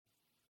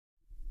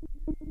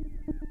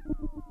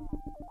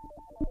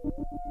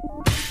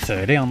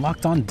Today on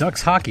Locked On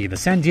Ducks Hockey, the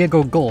San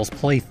Diego Gulls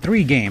play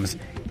 3 games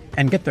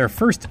and get their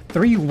first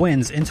 3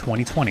 wins in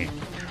 2020.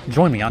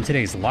 Join me on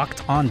today's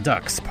Locked On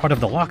Ducks, part of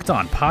the Locked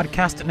On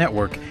Podcast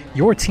Network,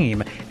 your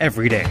team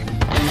every day.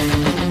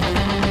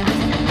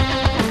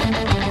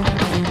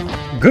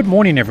 Good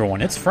morning,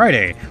 everyone. It's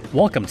Friday.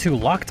 Welcome to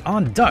Locked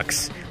On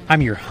Ducks.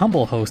 I'm your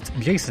humble host,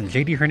 Jason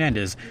J.D.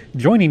 Hernandez,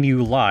 joining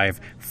you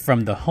live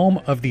from the home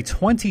of the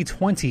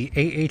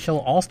 2020 AHL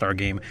All-Star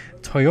Game,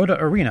 Toyota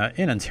Arena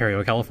in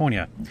Ontario,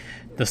 California.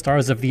 The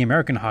stars of the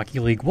American Hockey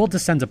League will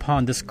descend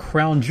upon this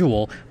crown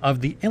jewel of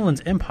the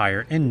Inland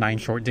Empire in 9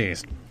 short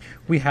days.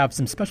 We have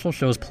some special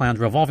shows planned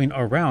revolving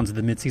around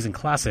the Midseason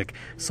Classic,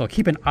 so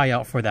keep an eye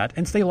out for that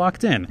and stay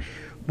locked in.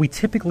 We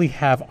typically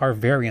have our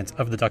variant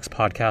of the Ducks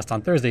podcast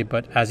on Thursday,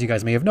 but as you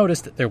guys may have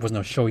noticed, there was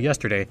no show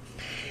yesterday.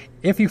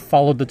 If you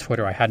followed the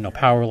Twitter, I had no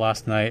power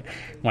last night.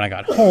 When I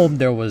got home,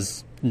 there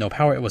was no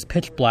power. It was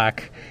pitch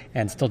black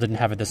and still didn't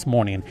have it this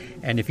morning.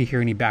 And if you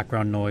hear any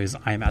background noise,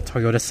 I'm at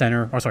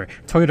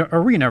Toyota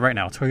Arena right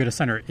now. Toyota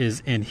Center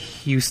is in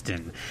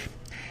Houston.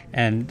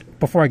 And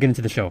before I get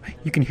into the show,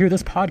 you can hear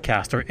this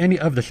podcast or any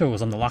of the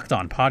shows on the Locked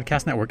On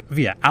Podcast Network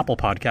via Apple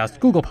Podcast,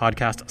 Google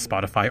Podcast,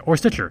 Spotify, or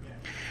Stitcher.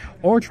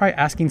 Or try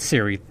asking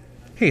Siri,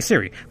 "Hey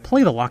Siri,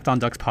 play the Locked On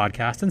Ducks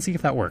podcast," and see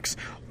if that works.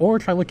 Or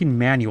try looking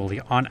manually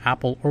on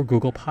Apple or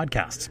Google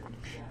Podcasts.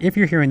 If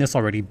you're hearing this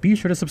already, be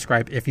sure to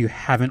subscribe if you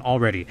haven't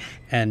already.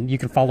 And you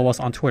can follow us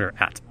on Twitter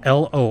at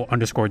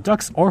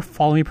LO_Ducks or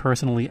follow me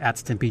personally at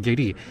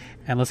StimpyJD.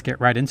 And let's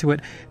get right into it.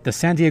 The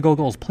San Diego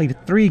Gulls played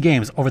 3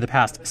 games over the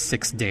past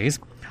 6 days.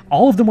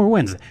 All of them were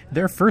wins.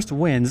 Their first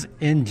wins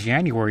in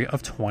January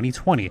of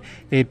 2020.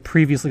 They had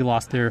previously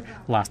lost their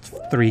last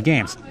 3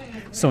 games.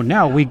 So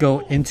now we go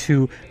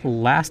into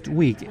last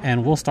week,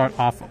 and we'll start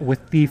off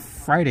with the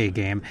Friday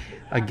game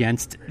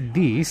against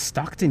the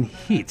Stockton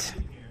Heat.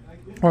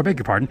 Or I beg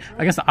your pardon,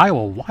 against the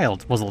Iowa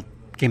Wild was a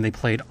game they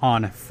played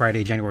on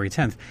Friday, January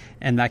 10th,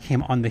 and that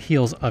came on the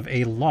heels of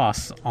a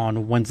loss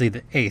on Wednesday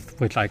the 8th,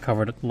 which I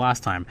covered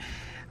last time.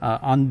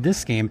 On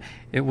this game,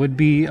 it would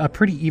be a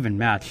pretty even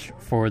match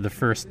for the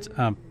first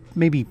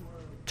maybe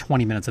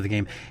 20 minutes of the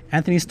game.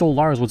 Anthony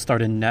Stolarz would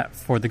start in net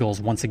for the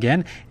Gulls once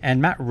again,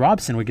 and Matt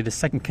Robson would get his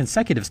second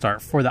consecutive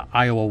start for the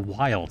Iowa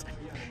Wild.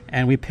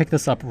 And we picked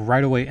this up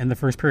right away in the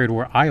first period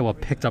where Iowa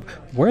picked up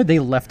where they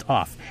left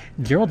off.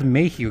 Gerald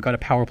Mayhew got a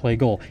power play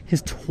goal,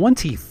 his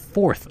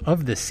 24th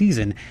of the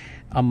season,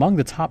 among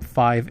the top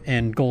 5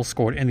 in goals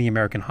scored in the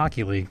American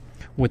Hockey League,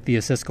 with the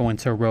assist going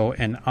to Rowe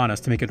and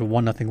Honest to make it a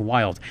 1-0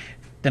 Wild.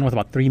 Then with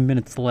about 3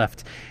 minutes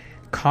left,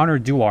 Connor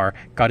Dewar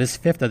got his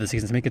 5th of the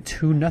season to make it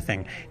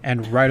 2-0.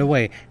 And right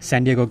away,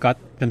 San Diego got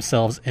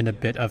themselves in a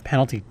bit of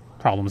penalty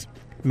problems.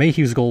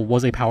 Mayhew's goal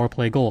was a power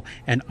play goal,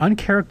 and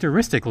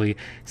uncharacteristically,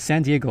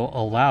 San Diego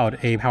allowed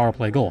a power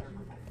play goal.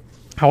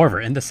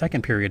 However, in the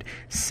second period,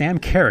 Sam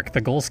Carrick,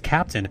 the Gulls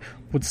captain,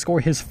 would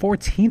score his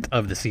 14th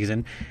of the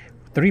season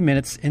 3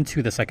 minutes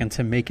into the second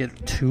to make it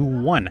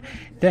 2-1.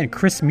 Then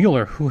Chris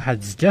Mueller, who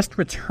has just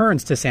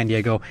returned to San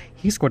Diego,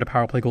 he scored a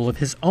power play goal of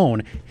his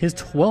own, his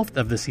 12th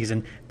of the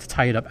season, to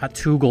tie it up at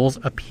 2 goals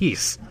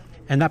apiece.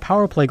 And that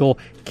power play goal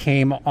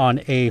came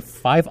on a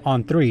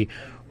 5-on-3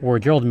 where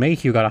Gerald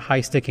Mayhew got a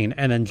high sticking,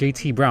 and then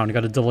JT Brown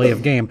got a delay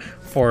of game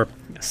for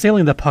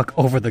sailing the puck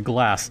over the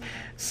glass.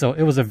 So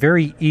it was a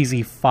very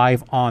easy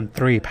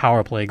 5-on-3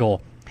 power play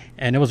goal.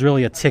 And it was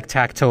really a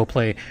tic-tac-toe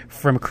play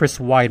from Chris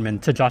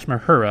Weidman to Josh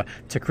Mahura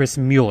to Chris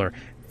Mueller.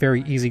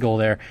 Very easy goal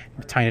there,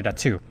 tying it at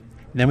 2.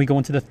 Then we go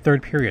into the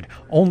third period.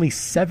 Only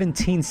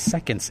 17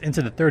 seconds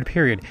into the third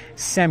period,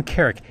 Sam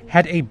Carrick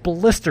had a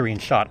blistering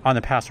shot on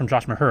the pass from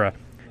Josh Mahura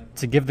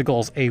to give the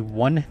Gulls a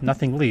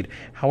 1-0 lead.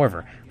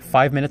 However,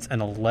 5 minutes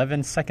and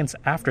 11 seconds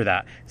after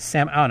that,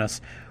 Sam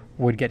Honest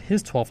would get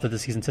his 12th of the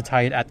season to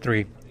tie it at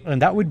 3.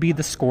 And that would be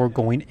the score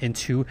going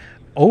into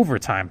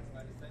overtime.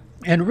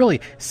 And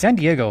really, San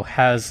Diego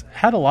has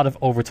had a lot of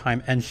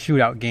overtime and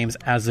shootout games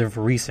as of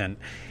recent.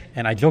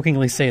 And I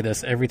jokingly say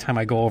this every time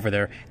I go over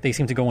there. They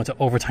seem to go into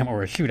overtime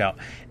or a shootout.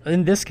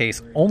 In this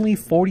case, only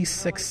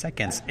 46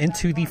 seconds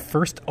into the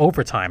first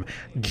overtime,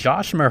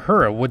 Josh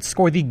Mahura would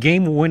score the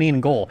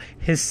game-winning goal,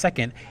 his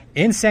second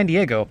in San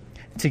Diego,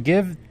 to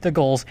give the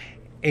Gulls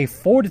a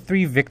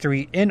 4-3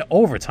 victory in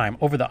overtime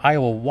over the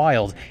Iowa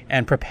Wild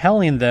and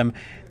propelling them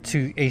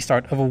to a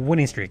start of a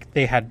winning streak.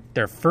 They had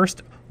their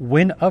first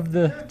win of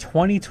the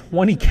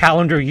 2020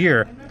 calendar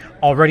year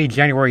already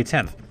January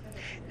 10th.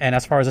 And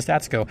as far as the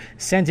stats go,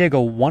 San Diego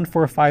 1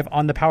 for 5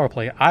 on the power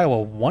play.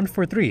 Iowa 1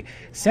 for 3.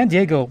 San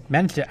Diego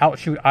managed to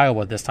outshoot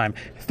Iowa this time,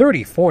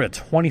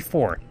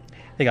 34-24.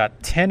 They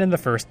got 10 in the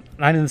first,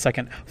 9 in the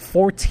second,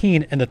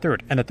 14 in the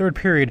third. And the third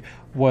period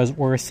was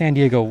where San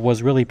Diego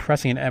was really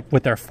pressing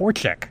with their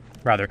forecheck,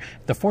 rather.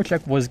 The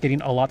forecheck was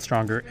getting a lot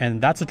stronger,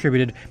 and that's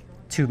attributed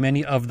to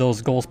many of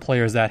those Gulls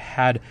players that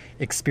had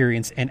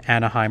experience in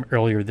Anaheim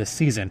earlier this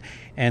season.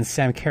 And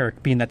Sam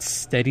Carrick being that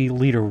steady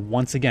leader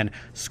once again,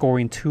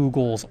 scoring 2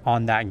 goals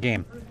on that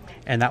game.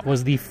 And that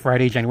was the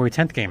Friday, January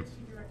 10th game.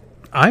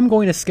 I'm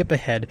going to skip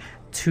ahead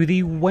to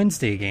the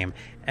Wednesday game,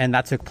 and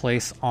that took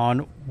place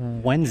on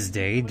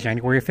Wednesday,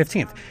 January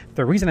 15th.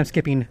 The reason I'm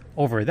skipping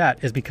over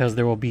that is because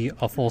there will be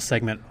a full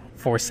segment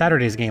for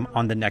Saturday's game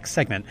on the next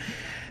segment.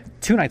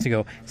 2 nights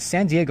ago,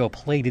 San Diego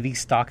played the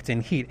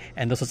Stockton Heat,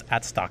 and this was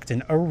at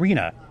Stockton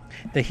Arena.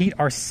 The Heat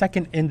are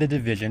second in the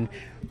division,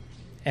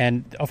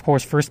 and of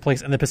course, first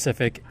place in the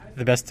Pacific.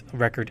 The best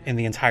record in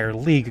the entire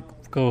league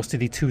goes to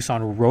the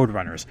Tucson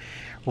Roadrunners.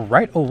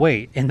 Right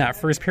away in that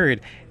first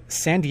period,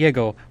 San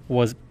Diego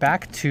was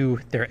back to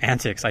their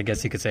antics, I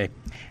guess you could say,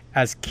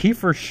 as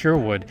Kiefer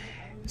Sherwood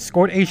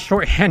scored a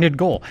shorthanded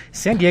goal.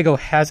 San Diego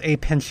has a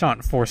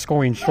penchant for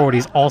scoring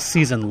shorties all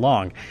season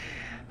long.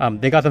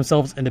 They got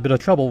themselves in a bit of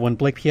trouble when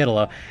Blake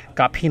Pietila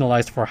got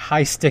penalized for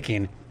high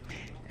sticking.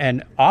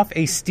 And off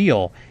a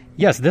steal,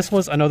 yes, this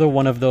was another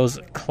one of those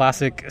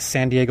classic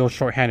San Diego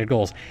shorthanded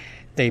goals.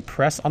 They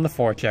press on the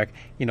forecheck,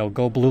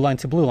 go blue line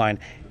to blue line.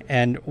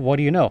 And what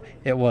do you know?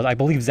 It was, I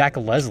believe, Zach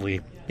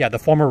Leslie. Yeah, the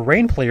former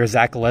Reign player,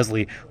 Zach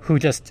Leslie, who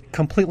just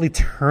completely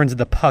turns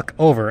the puck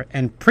over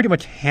and pretty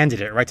much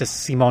handed it right to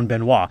Simon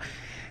Benoit.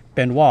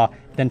 Benoit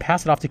then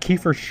passed it off to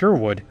Kiefer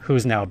Sherwood,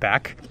 who's now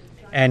back.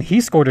 And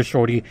he scored a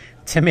shorty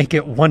to make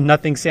it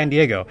 1-0 San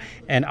Diego.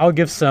 And I'll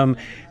give some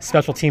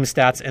special team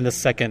stats in the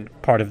second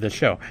part of this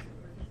show.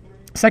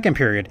 Second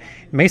period,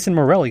 Mason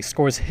Morelli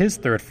scores his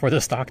third for the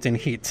Stockton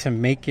Heat to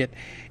make it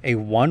a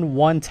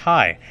 1-1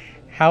 tie.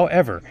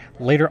 However,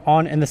 later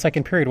on in the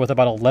second period, with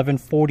about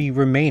 11:40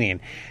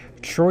 remaining,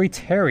 Troy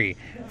Terry,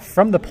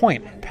 from the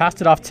point,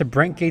 passed it off to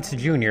Brent Gates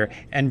Jr.,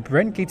 and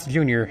Brent Gates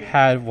Jr.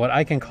 had what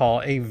I can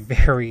call a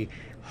very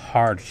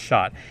hard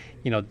shot.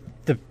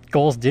 The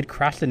goals did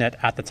crash the net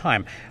at the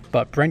time,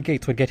 but Brent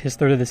Gates would get his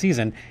third of the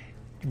season.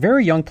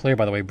 Very young player,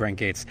 by the way, Brent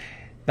Gates.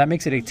 That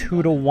makes it a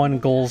 2-1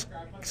 goals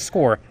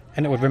score,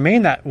 and it would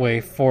remain that way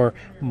for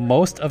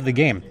most of the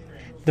game.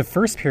 The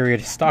first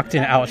period,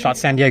 Stockton outshot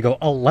San Diego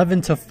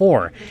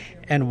 11-4,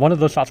 and one of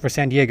those shots for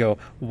San Diego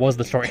was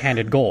the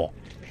shorthanded goal.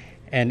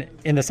 And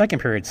in the second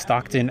period,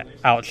 Stockton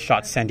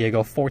outshot San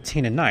Diego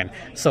 14-9.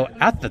 So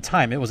at the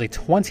time, it was a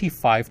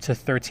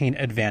 25-13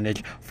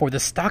 advantage for the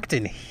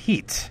Stockton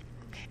Heat.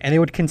 And they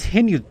would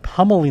continue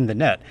pummeling the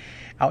net,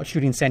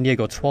 outshooting San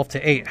Diego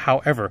 12-8.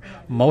 However,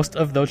 most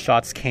of those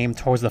shots came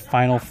towards the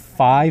final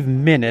 5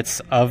 minutes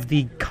of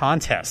the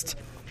contest.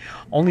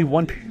 Only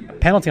one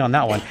penalty on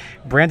that one.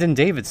 Brandon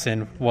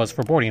Davidson was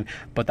for boarding,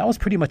 but that was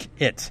pretty much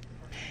it.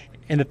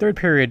 In the third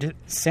period,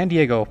 San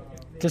Diego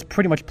just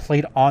pretty much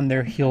played on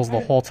their heels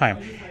the whole time.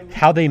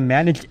 How they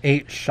managed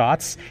 8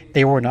 shots,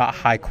 they were not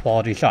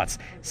high-quality shots.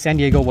 San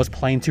Diego was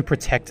playing to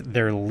protect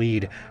their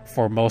lead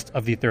for most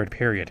of the third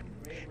period.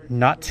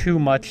 Not too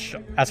much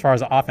as far as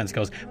the offense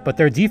goes, but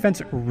their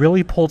defense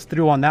really pulled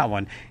through on that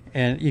one.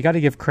 And you got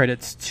to give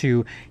credits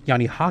to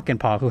Yanni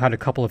Hakanpää, who had a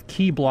couple of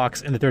key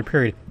blocks in the third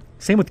period.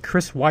 Same with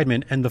Chris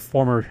Weidman and the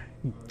former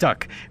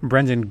Duck,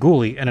 Brendan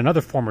Gooley, and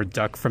another former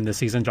Duck from this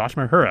season, Josh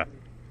Mahura.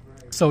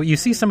 So you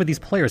see some of these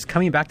players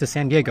coming back to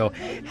San Diego,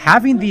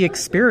 having the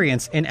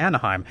experience in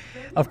Anaheim.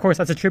 Of course,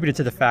 that's attributed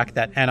to the fact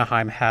that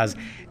Anaheim has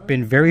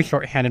been very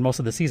shorthanded most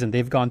of the season.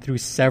 They've gone through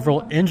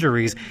several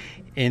injuries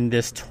in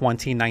this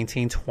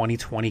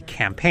 2019-2020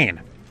 campaign.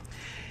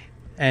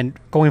 And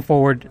going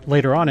forward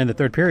later on in the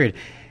third period,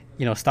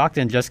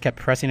 Stockton just kept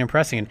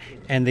pressing,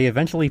 and they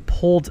eventually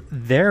pulled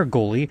their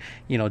goalie.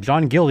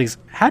 John Gillies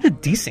had a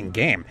decent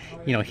game.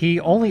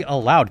 He only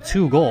allowed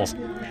 2 goals,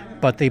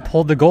 but they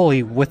pulled the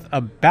goalie with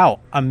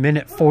about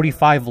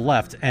 1:45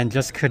 left and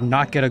just could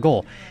not get a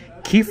goal.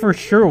 Kiefer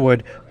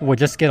Sherwood would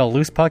just get a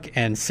loose puck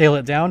and sail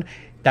it down.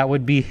 That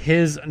would be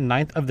his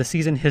 9th of the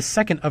season, his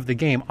 2nd of the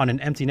game on an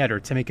empty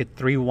netter to make it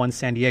 3-1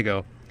 San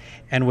Diego.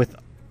 And with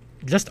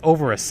just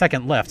over a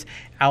second left,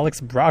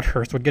 Alex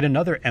Broadhurst would get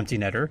another empty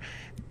netter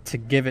to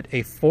give it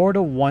a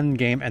 4-1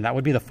 game, and that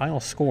would be the final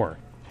score.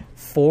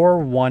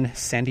 4-1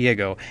 San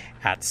Diego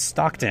at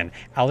Stockton.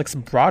 Alex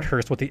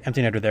Broadhurst with the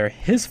empty netter there,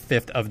 his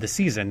 5th of the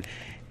season,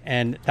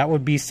 and that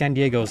would be San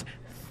Diego's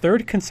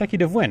 3rd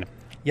consecutive win.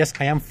 Yes,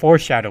 I am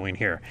foreshadowing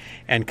here.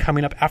 And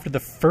coming up after the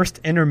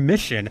first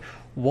intermission,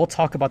 we'll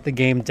talk about the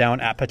game down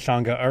at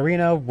Pechanga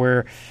Arena,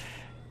 where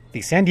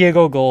the San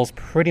Diego Gulls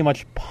pretty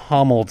much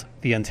pummeled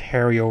the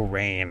Ontario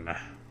Reign.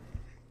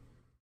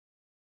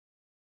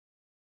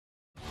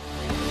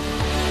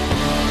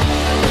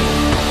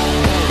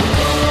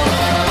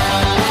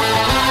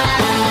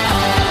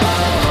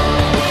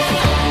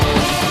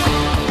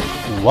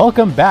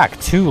 Welcome back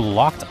to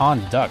Locked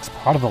On Ducks,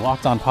 part of the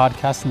Locked On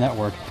Podcast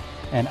Network.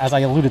 And as I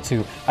alluded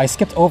to, I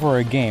skipped over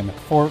a game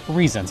for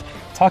reasons,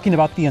 talking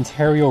about the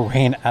Ontario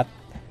Reign at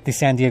the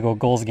San Diego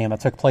Gulls game that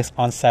took place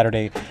on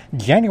Saturday,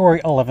 January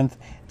 11th,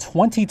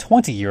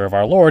 2020, year of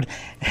our Lord.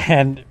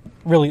 And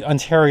really,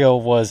 Ontario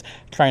was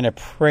trying to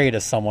pray to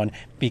someone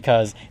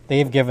because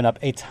they've given up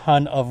a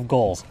ton of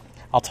goals.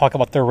 I'll talk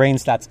about their Reign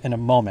stats in a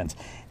moment.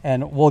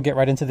 And we'll get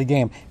right into the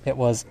game. It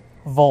was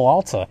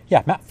Villalta.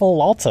 Yeah, Matt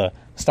Villalta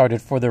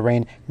started for the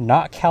Reign,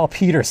 not Cal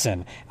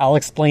Peterson. I'll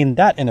explain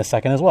that in a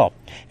second as well.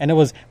 And it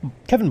was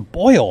Kevin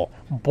Boyle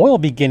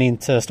beginning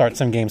to start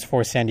some games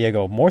for San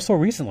Diego, more so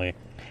recently.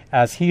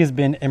 as he has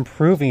been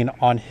improving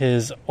on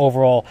his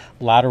overall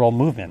lateral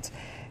movement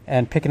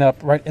and picking up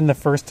right in the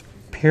first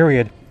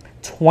period,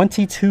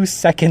 22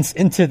 seconds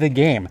into the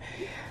game.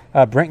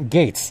 Brent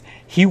Gates,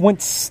 he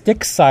went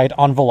stick side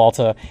on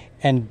Villalta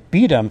and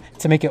beat him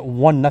to make it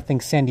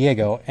 1-0 San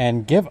Diego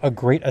and give a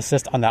great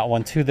assist on that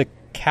one to the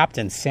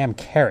captain, Sam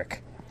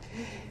Carrick.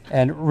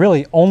 And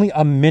really, only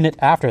a minute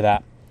after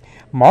that,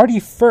 Marty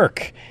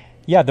Ferk,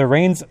 the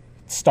Reign's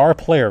star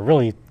player,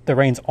 really the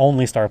Reign's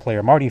only star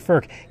player, Marty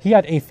Ferk, he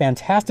had a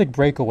fantastic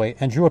breakaway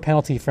and drew a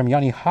penalty from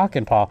Jani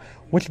Hakanpää,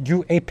 which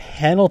drew a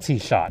penalty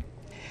shot.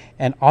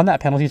 And on that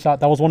penalty shot,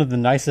 that was one of the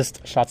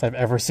nicest shots I've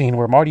ever seen,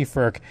 where Marty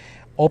Ferk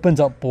opens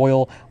up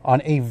Boyle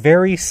on a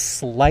very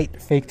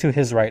slight fake to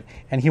his right,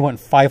 and he went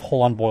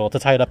 5-hole on Boyle to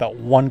tie it up at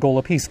 1 goal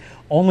apiece,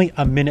 only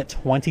a minute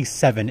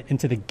 27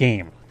 into the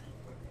game.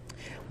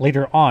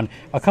 Later on,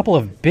 a couple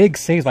of big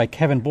saves by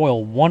Kevin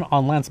Boyle, one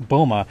on Lance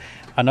Boma,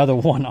 another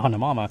one on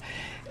Amama.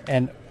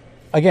 And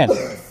again,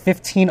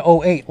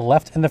 15:08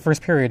 left in the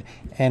first period,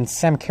 and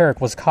Sam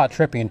Carrick was caught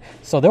tripping.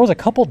 So there was a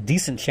couple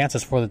decent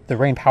chances for the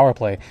Reign power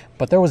play,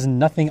 but there was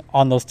nothing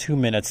on those 2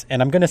 minutes.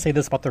 And I'm going to say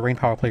this about the Reign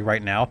power play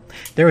right now.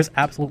 There is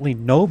absolutely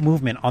no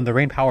movement on the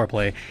Reign power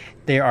play.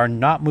 They are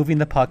not moving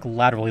the puck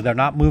laterally. They're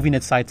not moving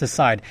it side to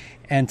side.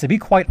 And to be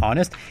quite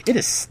honest, it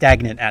is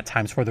stagnant at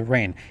times for the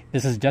Reign.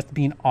 This is just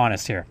being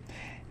honest here.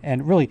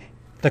 And really,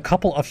 the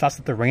couple of shots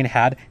that the Reign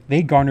had,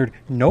 they garnered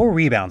no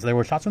rebounds. There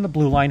were shots from the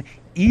blue line,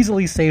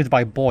 easily saved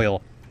by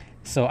Boyle.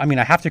 So, I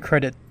have to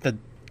credit the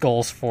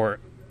goals for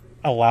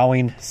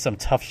allowing some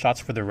tough shots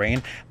for the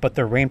Reign, but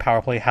the Reign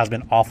power play has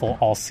been awful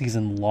all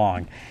season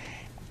long.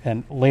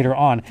 And later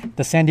on,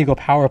 the San Diego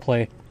power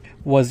play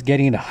was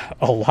getting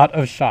a lot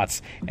of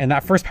shots. And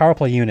that first power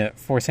play unit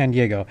for San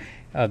Diego,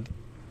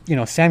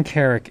 Sam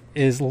Carrick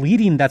is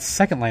leading that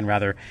second line,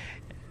 rather.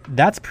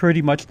 That's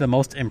pretty much the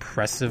most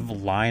impressive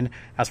line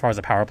as far as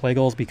the power play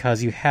goes,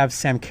 because you have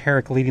Sam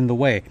Carrick leading the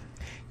way.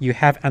 You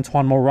have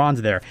Antoine Morand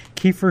there.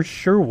 Kiefer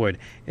Sherwood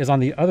is on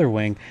the other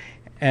wing.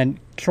 And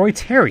Troy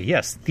Terry,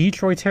 yes, the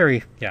Troy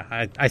Terry.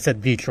 Yeah, I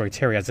said the Troy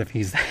Terry as if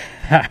he's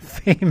that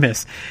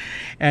famous.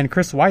 And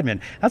Chris Weidman.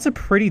 That's a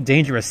pretty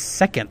dangerous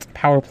second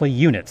power play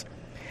unit.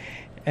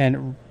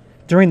 And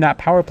during that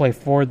power play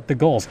for the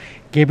goals,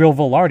 Gabriel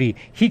Velarde,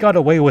 he got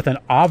away with an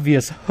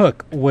obvious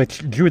hook,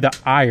 which drew the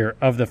ire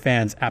of the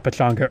fans at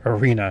Pechanga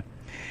Arena.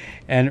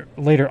 And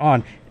later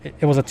on,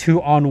 it was a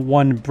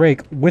 2-on-1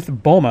 break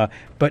with Boma,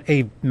 but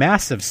a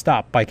massive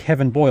stop by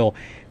Kevin Boyle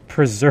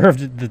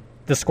preserved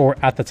the score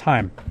at the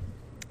time.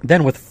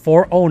 Then with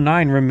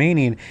 4:09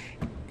 remaining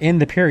in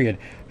the period,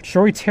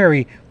 Troy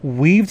Terry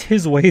weaved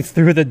his way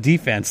through the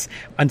defense.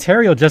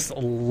 Ontario just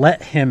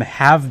let him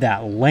have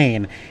that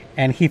lane,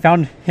 and he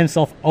found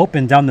himself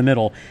open down the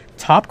middle.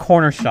 Top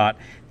corner shot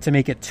to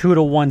make it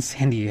 2-1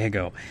 San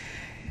Diego.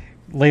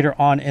 Later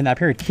on in that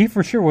period,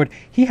 Kiefer Sherwood,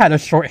 he had a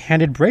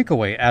short-handed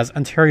breakaway as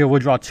Ontario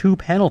would draw 2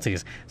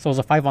 penalties. So it was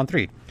a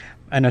 5-on-3.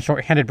 And a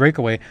short-handed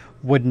breakaway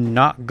would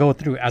not go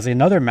through as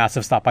another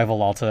massive stop by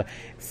Villalta.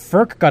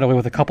 Ferk got away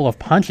with a couple of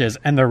punches,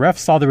 and the ref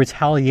saw the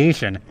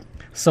retaliation.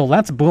 So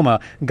Lance Boma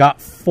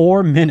got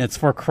 4 minutes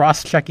for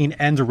cross-checking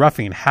and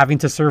roughing, having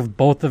to serve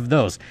both of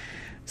those.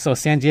 So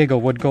San Diego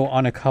would go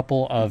on a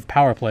couple of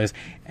power plays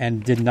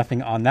and did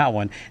nothing on that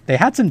one. They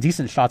had some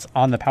decent shots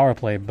on the power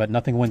play, but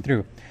nothing went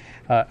through.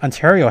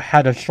 Ontario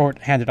had a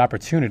short-handed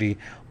opportunity,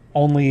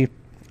 only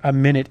a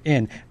minute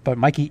in, but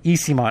Mikey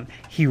Esimont,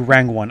 he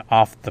rang one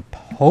off the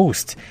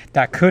post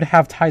that could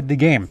have tied the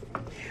game.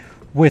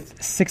 With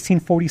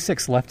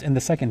 16:46 left in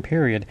the second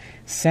period,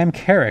 Sam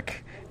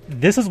Carrick,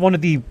 this is one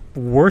of the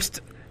worst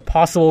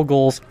possible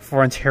goals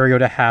for Ontario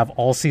to have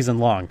all season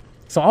long.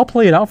 So I'll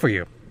play it out for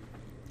you.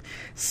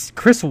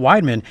 Chris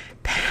Weidman,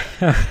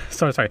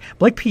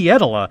 Blake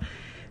Pietola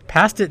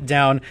passed it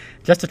down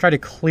just to try to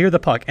clear the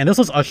puck. And this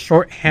was a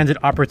short-handed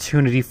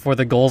opportunity for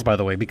the goals, by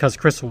the way, because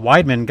Chris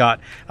Weidman got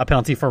a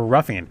penalty for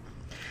roughing.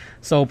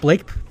 So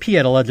Blake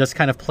Pietola just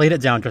kind of played it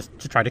down just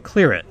to try to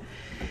clear it.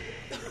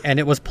 And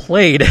it was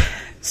played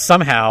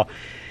somehow.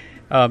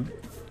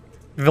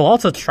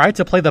 Villalta tried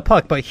to play the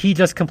puck, but he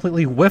just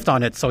completely whiffed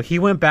on it, so he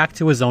went back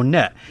to his own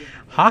net.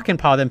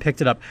 Hakanpää then picked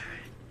it up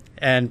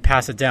and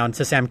passed it down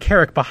to Sam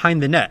Carrick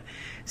behind the net.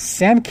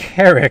 Sam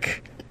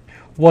Carrick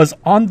was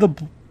on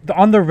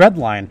the red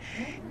line,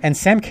 and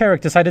Sam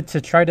Carrick decided to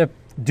try to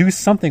do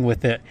something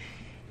with it.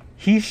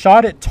 He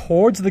shot it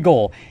towards the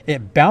goal.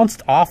 It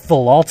bounced off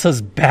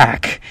Villalta's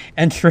back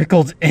and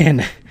trickled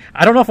in.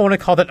 I don't know if I want to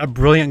call that a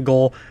brilliant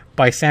goal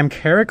by Sam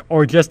Carrick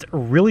or just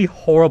really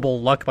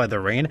horrible luck by the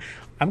Reign.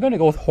 I'm going to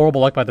go with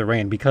horrible luck by the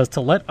Reign, because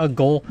to let a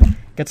goal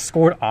get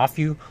scored off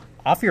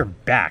your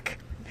back,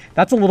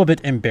 that's a little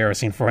bit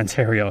embarrassing for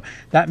Ontario.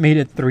 That made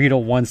it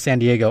 3-1 San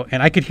Diego,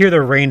 and I could hear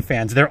the Reign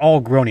fans. They're all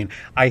groaning.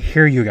 I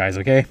hear you guys,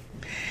 okay?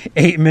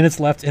 8 minutes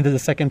left into the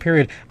second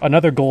period.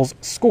 Another goals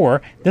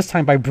score, this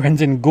time by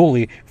Brendan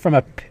Gooley from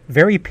a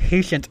very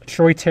patient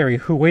Troy Terry,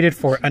 who waited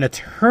for an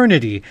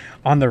eternity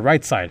on the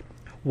right side.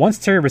 Once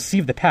Terry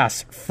received the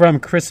pass from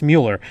Chris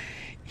Mueller,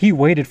 He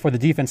waited for the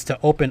defense to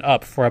open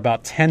up for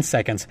about 10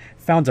 seconds,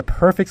 found a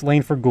perfect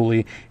lane for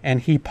Guhle,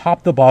 and he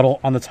popped the bottle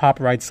on the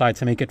top right side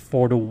to make it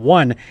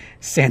 4-1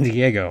 San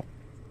Diego.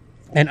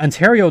 And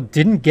Ontario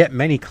didn't get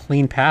many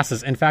clean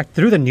passes. In fact,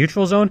 through the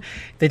neutral zone,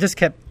 they just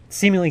kept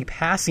seemingly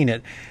passing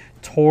it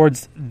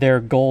towards their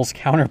goals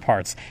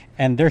counterparts,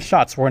 and their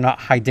shots were not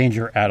high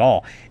danger at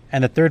all.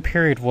 And the third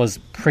period was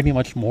pretty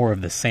much more of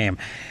the same.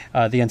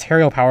 The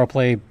Ontario power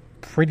play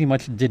pretty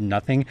much did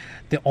nothing.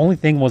 The only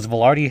thing was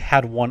Velarde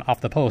had one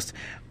off the post,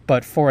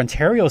 but for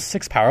Ontario's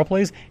 6 power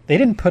plays, they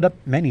didn't put up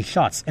many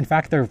shots. In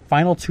fact, their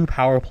final 2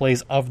 power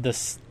plays of the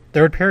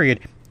third period,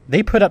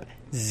 they put up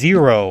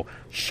 0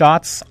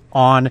 shots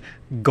on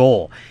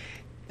goal.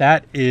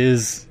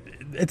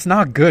 It's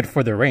not good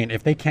for the Reign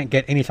if they can't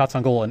get any shots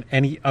on goal in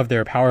any of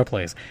their power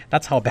plays.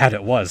 That's how bad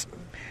it was.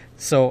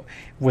 So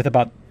with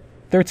about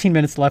 13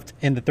 minutes left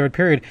in the third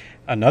period,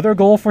 another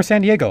goal for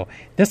San Diego.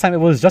 This time it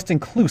was Justin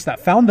Klus that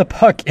found the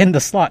puck in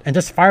the slot and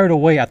just fired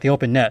away at the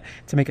open net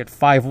to make it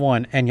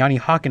 5-1, and Yanni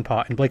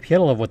Hakanpää and Blake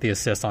Pietilov with the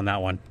assist on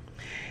that one.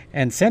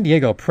 And San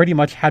Diego pretty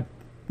much had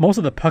most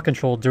of the puck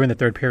control during the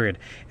third period,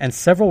 and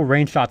several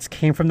range shots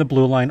came from the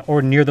blue line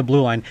or near the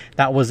blue line.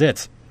 That was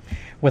it.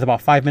 With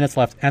about 5 minutes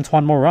left,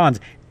 Antoine Morand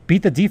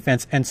beat the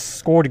defense and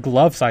scored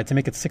glove side to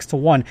make it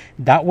 6-1.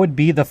 That would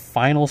be the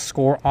final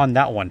score on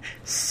that one.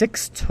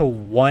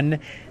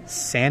 6-1,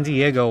 San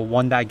Diego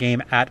won that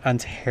game at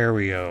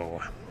Ontario.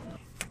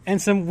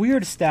 And some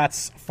weird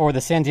stats for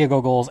the San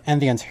Diego Gulls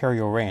and the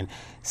Ontario Reign.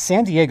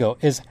 San Diego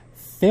is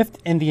 5th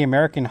in the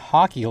American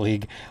Hockey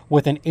League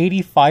with an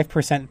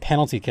 85%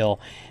 penalty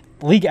kill.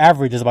 League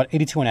average is about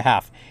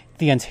 82.5.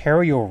 The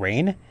Ontario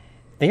Reign,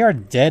 they are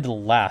dead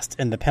last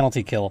in the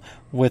penalty kill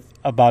with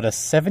about a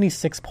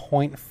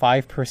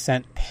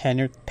 76.5%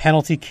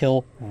 penalty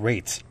kill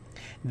rate.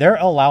 They're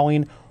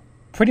allowing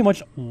pretty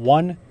much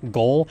 1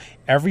 goal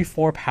every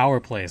 4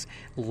 power plays.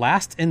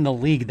 Last in the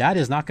league, that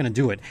is not going to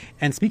do it.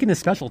 And speaking of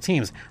special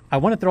teams, I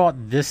want to throw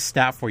out this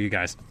stat for you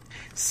guys.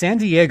 San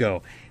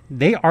Diego,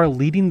 they are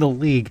leading the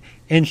league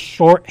in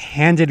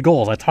short-handed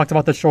goals. I talked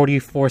about the shorty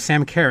for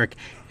Sam Carrick,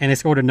 and they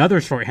scored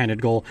another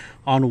short-handed goal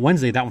on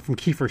Wednesday, that one from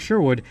Kiefer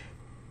Sherwood.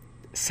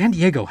 San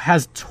Diego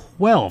has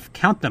 12,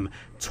 count them,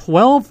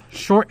 12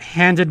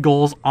 short-handed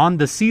goals on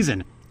the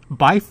season.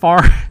 By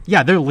far,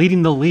 they're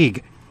leading the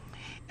league.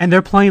 And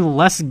they're playing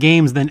less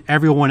games than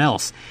everyone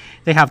else.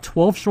 They have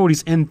 12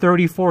 shorties in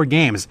 34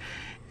 games.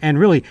 And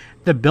really,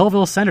 the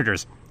Belleville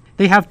Senators,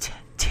 they have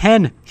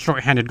 10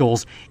 shorthanded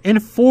goals in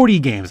 40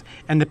 games.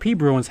 And the P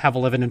Bruins have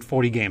 11 in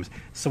 40 games.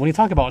 So when you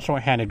talk about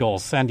shorthanded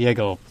goals, San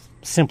Diego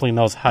simply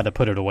knows how to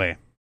put it away.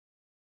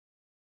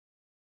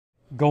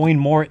 Going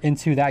more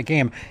into that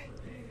game,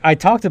 I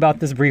talked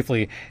about this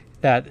briefly,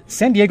 that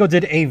San Diego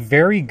did a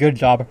very good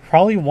job,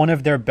 probably one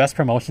of their best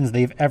promotions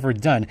they've ever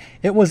done.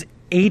 It was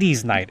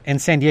 80s night in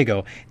San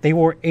Diego. They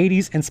wore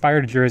 80s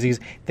inspired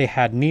jerseys. They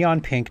had neon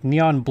pink,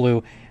 neon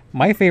blue.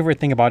 My favorite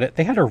thing about it,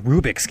 they had a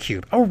Rubik's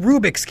Cube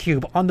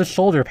on the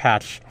shoulder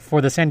patch for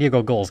the San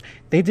Diego Gulls.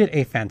 They did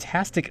a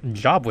fantastic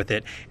job with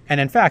it.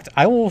 And in fact,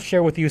 I will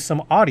share with you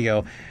some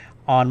audio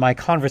on my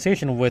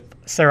conversation with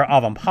Sarah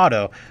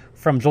Avampado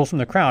from Jules from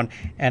the Crown,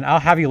 and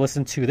I'll have you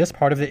listen to this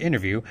part of the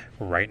interview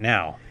right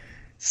now.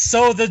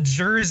 So the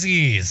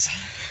jerseys.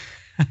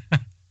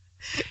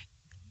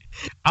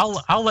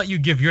 I'll let you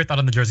give your thought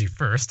on the jersey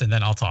first, and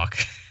then I'll talk.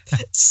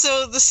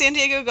 So the San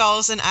Diego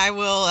Gulls, and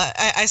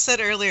I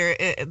said earlier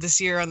this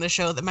year on the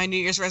show that my New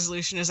Year's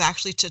resolution is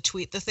actually to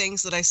tweet the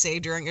things that I say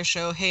during a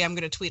show. Hey, I'm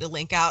going to tweet a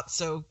link out,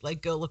 so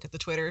go look at the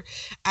Twitter.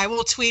 I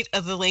will tweet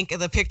the link of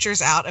the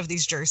pictures out of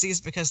these jerseys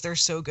because they're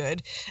so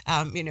good.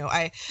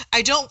 I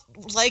don't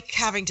like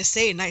having to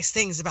say nice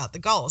things about the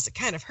Gulls. It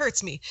kind of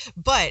hurts me,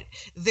 but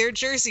their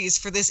jerseys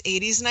for this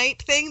 80s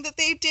night thing that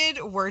they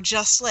did were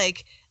just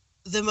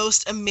the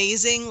most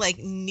amazing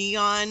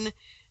neon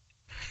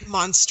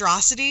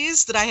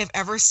monstrosities that I have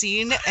ever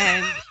seen,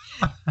 and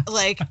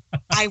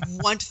I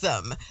want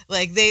them.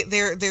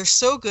 They're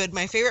so good.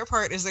 My favorite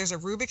part is there's a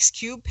Rubik's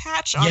Cube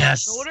patch on the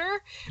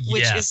shoulder,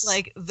 which is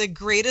the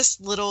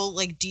greatest little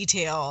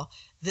detail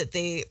that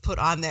they put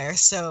on there.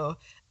 So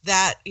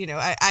that,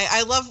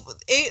 I love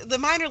the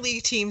minor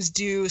league teams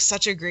do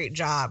such a great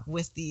job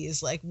with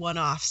these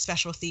one-off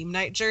special theme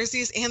night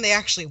jerseys, and they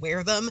actually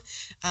wear them.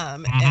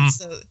 And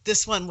so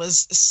this one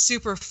was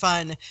super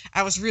fun.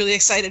 I was really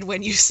excited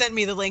when you sent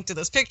me the link to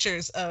those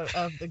pictures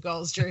of the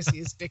Gulls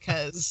jerseys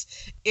because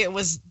it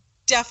was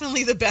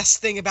definitely the best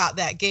thing about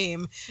that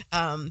game,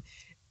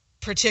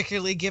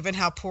 particularly given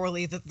how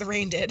poorly the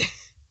Reign did.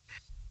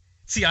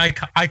 See, I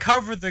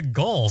cover the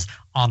Gulls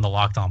on the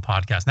Locked On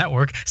Podcast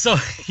Network, so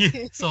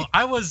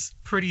I was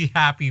pretty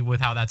happy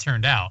with how that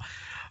turned out.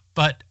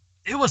 But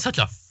it was such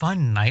a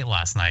fun night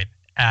last night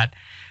at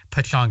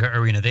Pechanga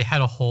Arena. They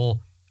had a whole,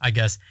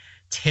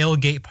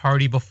 tailgate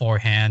party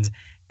beforehand.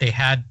 They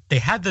had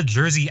the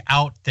jersey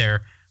out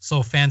there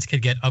so fans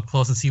could get up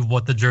close and see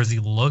what the jersey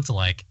looked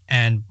like.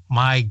 And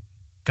my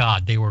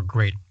God, they were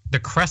great. The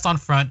crest on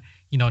front,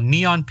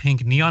 neon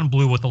pink, neon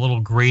blue with a little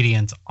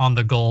gradient on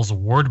the Gulls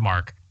word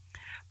mark.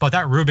 but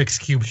that Rubik's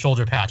Cube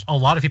shoulder patch, a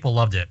lot of people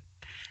loved it.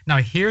 Now,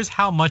 here's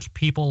how much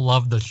people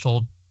loved the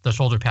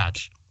shoulder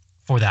patch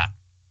for that.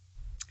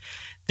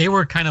 They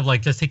were kind of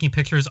like just taking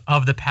pictures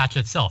of the patch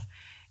itself.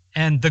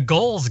 And the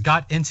goals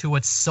got into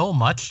it so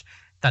much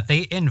that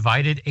they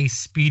invited a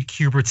speed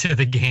cuber to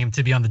the game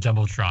to be on the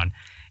Jumbotron.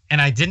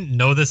 And I didn't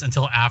know this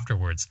until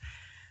afterwards.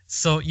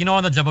 So, you know,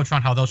 on the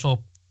Jumbotron, how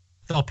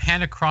they'll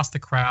pan across the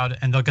crowd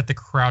and they'll get the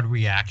crowd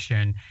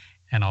reaction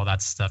and all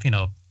that stuff, you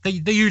know,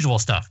 the usual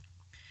stuff.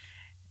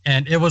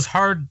 And it was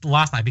hard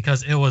last night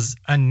because it was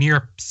a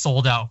near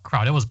sold out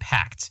crowd. It was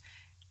packed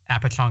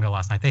at Pechanga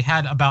last night. They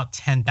had about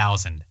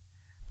 10,000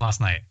 last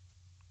night.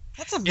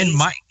 That's amazing.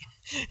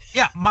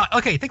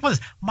 Okay, think about this.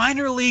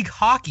 Minor league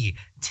hockey,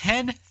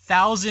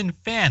 10,000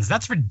 fans.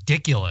 That's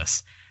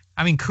ridiculous.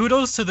 I mean,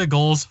 kudos to the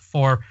Gulls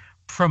for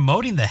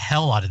promoting the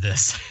hell out of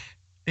this.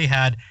 They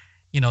had,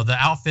 you know, the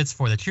outfits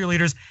for the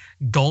cheerleaders.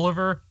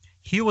 Gulliver,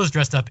 he was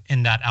dressed up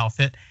in that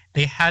outfit.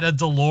 They had a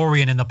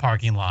DeLorean in the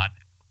parking lot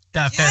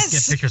that fans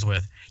get pictures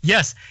with.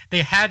 Yes,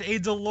 they had a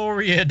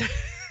DeLorean.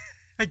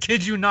 I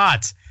kid you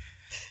not.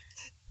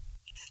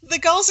 The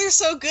Gulls are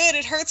so good.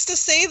 It hurts to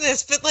say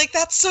this, but like,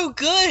 that's so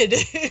good.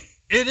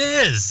 It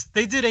is.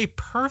 They did a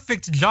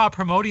perfect job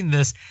promoting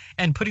this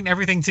and putting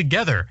everything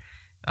together.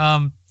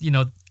 You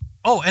know,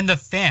 oh, and the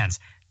fans.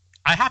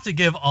 I have to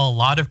give a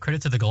lot of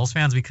credit to the Gulls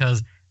fans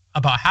because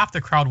about half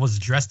the crowd was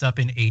dressed up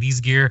in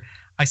 80s gear.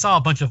 I saw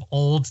a bunch of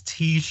old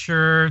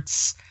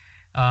T-shirts.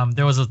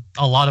 There was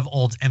a lot of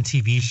old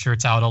MTV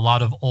shirts out, a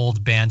lot of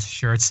old band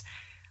shirts.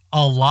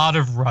 A lot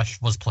of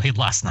Rush was played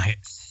last night,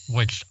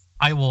 which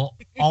I will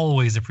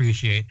always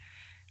appreciate.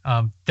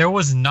 There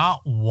was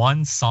not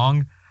one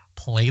song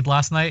played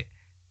last night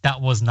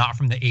that was not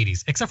from the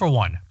 80s, except for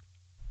one,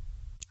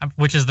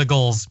 which is the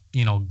Gulls,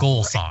 you know,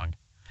 goal song.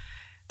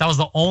 That was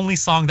the only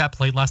song that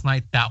played last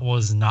night that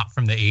was not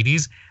from the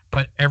 80s,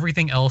 but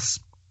everything else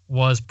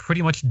was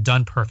pretty much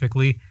done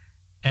perfectly.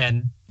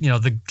 And, you know,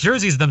 the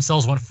jerseys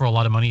themselves went for a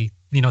lot of money.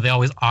 You know, they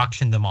always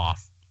auctioned them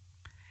off.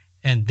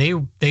 And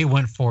they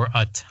went for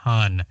a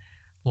ton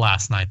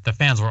last night. The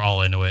fans were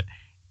all into it.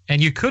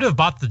 And you could have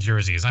bought the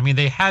jerseys. I mean,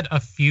 they had a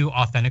few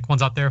authentic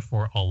ones out there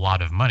for a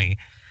lot of money,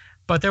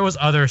 but there was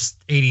other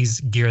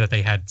 80s gear that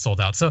they had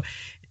sold out. So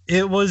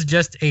it was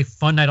just a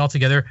fun night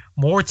altogether.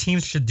 More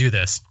teams should do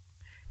this.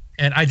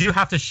 And I do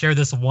have to share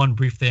this one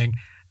brief thing.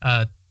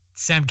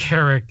 Sam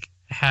Carrick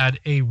had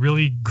a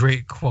really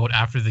great quote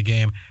after the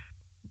game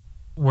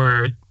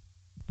where,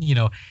 you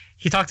know,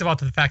 he talked about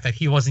the fact that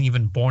he wasn't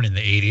even born in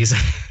the 80s.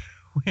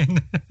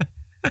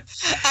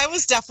 I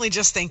was definitely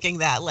just thinking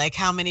that, like,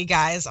 how many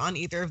guys on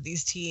either of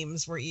these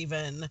teams were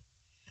even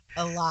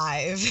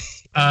alive?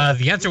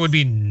 The answer would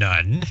be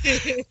none.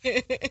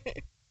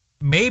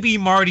 Maybe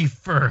Marty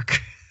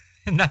Firk,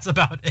 and that's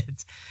about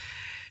it.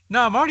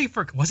 No, Marty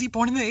Firk, was he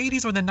born in the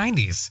 80s or the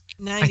 90s?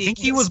 90s. I think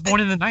he was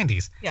born in the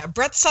 90s. Yeah,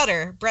 Brett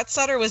Sutter. Brett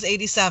Sutter was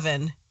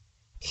 87.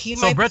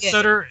 So Brett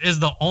Sutter is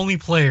the only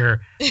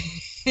player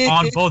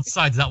on both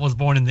sides that was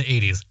born in the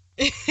 80s.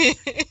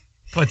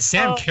 But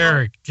Sam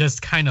Carrick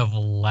just kind of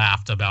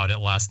laughed about it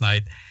last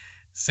night,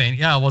 saying,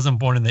 yeah, I wasn't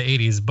born in the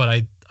 80s, but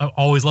I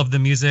always loved the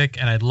music,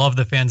 and I love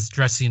the fans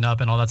dressing up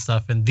and all that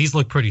stuff, and these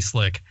look pretty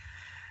slick.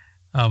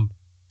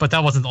 But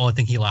that wasn't the only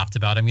thing he laughed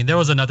about. I mean, there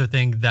was another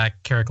thing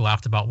that Carrick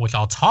laughed about, which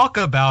I'll talk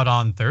about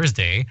on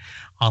Thursday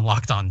on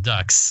Locked On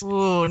Ducks.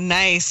 Ooh,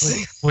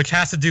 nice. Which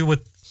has to do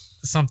with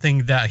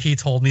something that he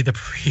told me the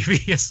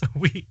previous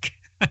week.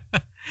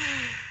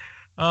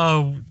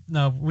 Oh,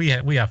 no, we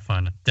have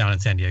fun down in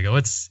San Diego.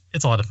 It's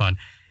a lot of fun.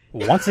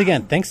 Once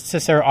again, thanks to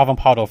Sarah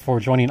Avampado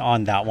for joining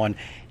on that one.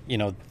 You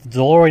know,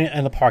 DeLorean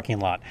in the parking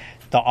lot,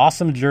 the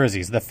awesome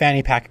jerseys, the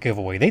fanny pack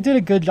giveaway. They did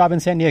a good job in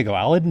San Diego.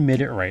 I'll admit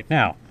it right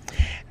now.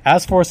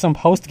 As for some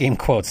post-game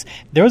quotes,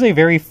 there was a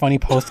very funny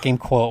post-game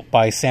quote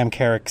by Sam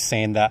Carrick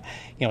saying that,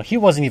 you know, he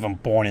wasn't even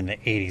born in the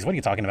 80s. What are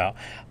you talking about?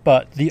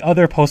 But the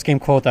other post-game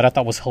quote that I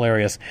thought was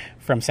hilarious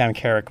from Sam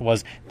Carrick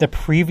was the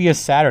previous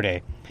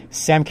Saturday,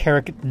 Sam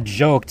Carrick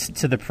joked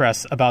to the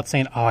press about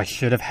saying, oh, I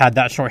should have had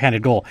that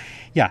shorthanded goal.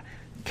 Yeah,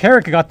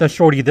 Carrick got the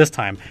shorty this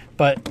time,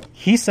 but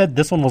he said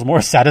this one was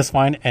more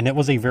satisfying and it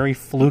was a very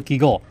fluky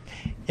goal.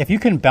 If you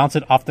can bounce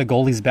it off the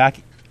goalie's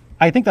back,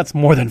 I think that's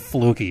more than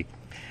fluky.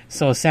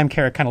 So Sam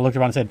Carrick kind of looked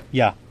around and said,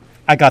 yeah,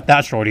 I got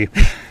that shorty.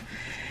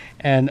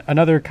 And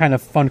another kind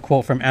of fun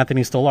quote from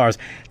Anthony Stolarz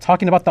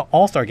talking about the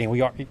All-Star game.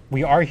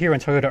 We are here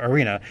in Toyota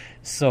Arena.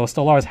 So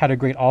Stolarz had a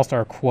great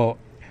All-Star quote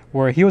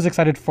where he was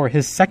excited for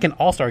his second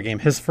All-Star game,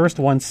 his first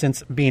one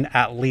since being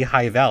at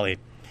Lehigh Valley.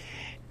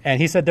 And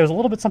he said there's a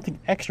little bit something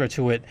extra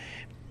to it,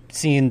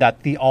 seeing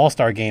that the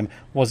All-Star game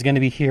was going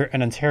to be here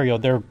in Ontario,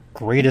 their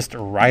greatest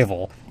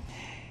rival.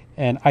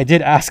 And I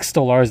did ask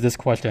Stolarz this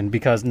question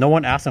because no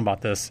one asked him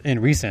about this in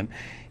recent.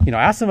 You know,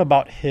 asked him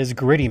about his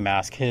gritty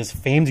mask, his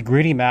famed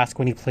gritty mask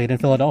when he played in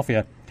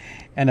Philadelphia.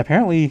 And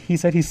apparently he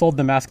said he sold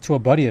the mask to a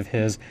buddy of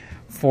his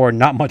for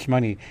not much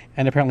money.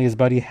 And apparently his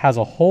buddy has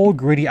a whole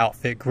gritty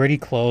outfit, gritty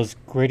clothes,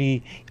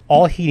 gritty.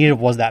 All he needed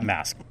was that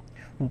mask,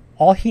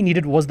 all he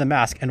needed was the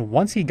mask, and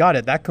once he got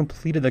it, that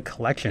completed the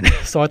collection.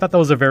 So I thought that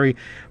was a very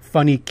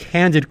funny,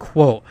 candid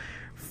quote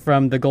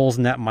from the Goals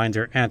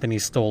netminder Anthony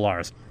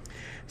Stolars.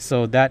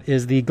 So that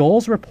is the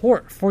Goals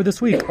report for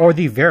this week, or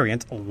the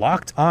variant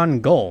Locked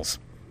On Goals.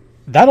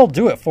 That'll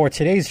do it for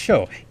today's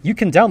show. You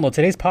can download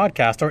today's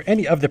podcast or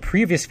any of the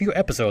previous few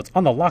episodes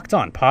on the Locked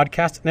On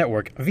Podcast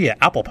Network via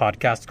Apple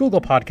Podcasts,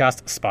 Google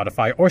Podcasts,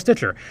 Spotify, or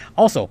Stitcher.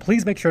 Also,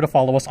 please make sure to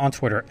follow us on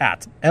Twitter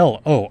at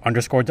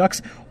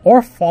LO_Ducks,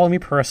 or follow me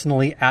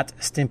personally at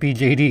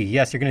StimpyJD.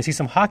 Yes, you're going to see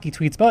some hockey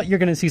tweets, but you're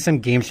going to see some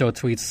game show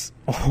tweets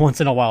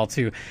once in a while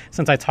too,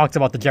 since I talked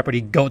about the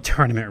Jeopardy GOAT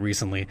tournament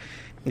recently.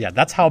 Yeah,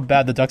 that's how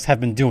bad the Ducks have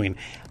been doing.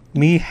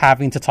 Me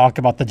having to talk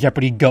about the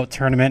Jeopardy GOAT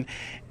tournament.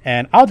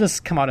 And I'll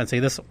just come out and say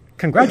this.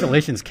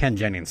 Congratulations, Ken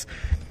Jennings.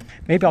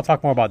 Maybe I'll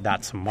talk more about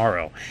that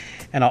tomorrow.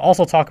 And I'll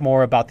also talk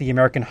more about the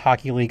American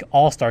Hockey League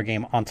All-Star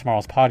Game on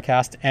tomorrow's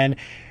podcast and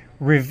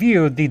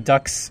review the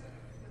Ducks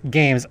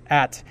games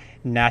at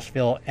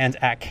Nashville and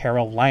at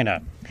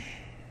Carolina.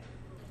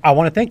 I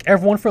want to thank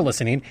everyone for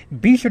listening.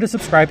 Be sure to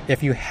subscribe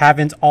if you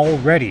haven't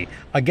already.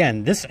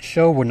 Again, this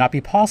show would not be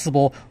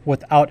possible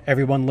without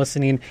everyone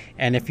listening.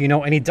 And if you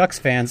know any Ducks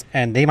fans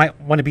and they might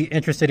want to be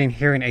interested in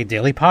hearing a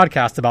daily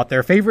podcast about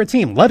their favorite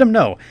team, let them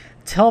know.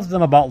 Tell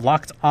them about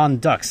Locked On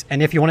Ducks.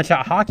 And if you want to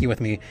chat hockey with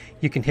me,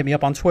 you can hit me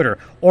up on Twitter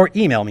or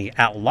email me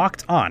at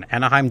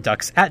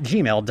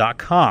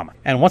lockedonanaheimducks@gmail.com.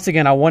 And once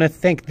again, I want to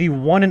thank the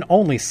one and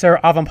only Sarah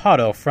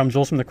Avampado from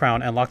Jules from the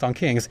Crown and Locked On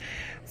Kings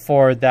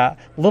for that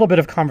little bit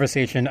of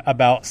conversation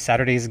about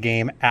Saturday's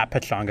game at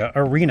Pechanga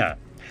Arena.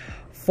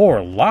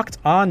 For Locked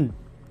On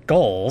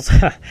Goals,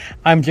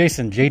 I'm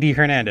Jason JD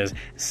Hernandez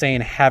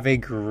saying have a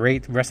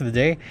great rest of the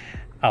day.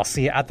 I'll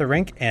see you at the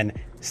rink and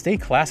stay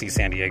classy,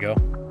 San Diego.